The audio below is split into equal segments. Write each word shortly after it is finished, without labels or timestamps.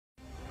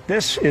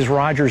This is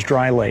Rogers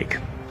Dry Lake.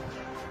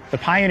 The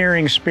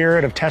pioneering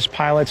spirit of test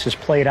pilots is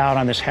played out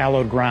on this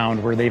hallowed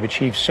ground where they've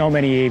achieved so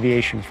many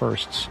aviation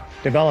firsts,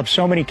 developed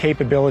so many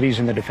capabilities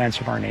in the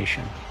defense of our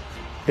nation.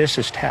 This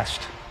is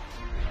test.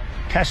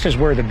 Test is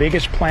where the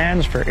biggest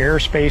plans for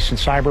airspace and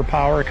cyber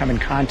power come in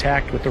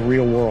contact with the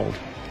real world.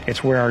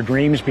 It's where our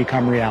dreams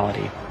become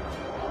reality.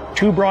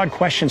 Two broad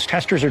questions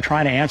testers are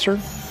trying to answer.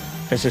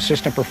 Does the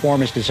system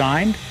perform as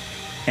designed?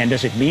 And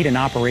does it meet an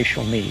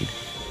operational need?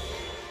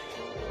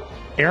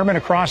 Airmen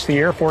across the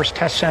Air Force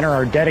Test Center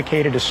are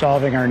dedicated to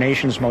solving our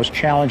nation's most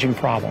challenging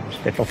problems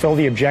that fulfill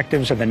the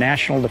objectives of the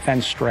National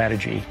Defense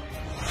Strategy.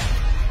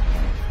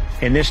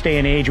 In this day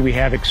and age, we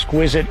have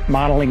exquisite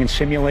modeling and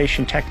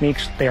simulation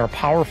techniques. They are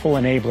powerful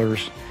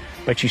enablers,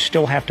 but you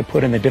still have to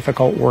put in the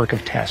difficult work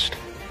of test.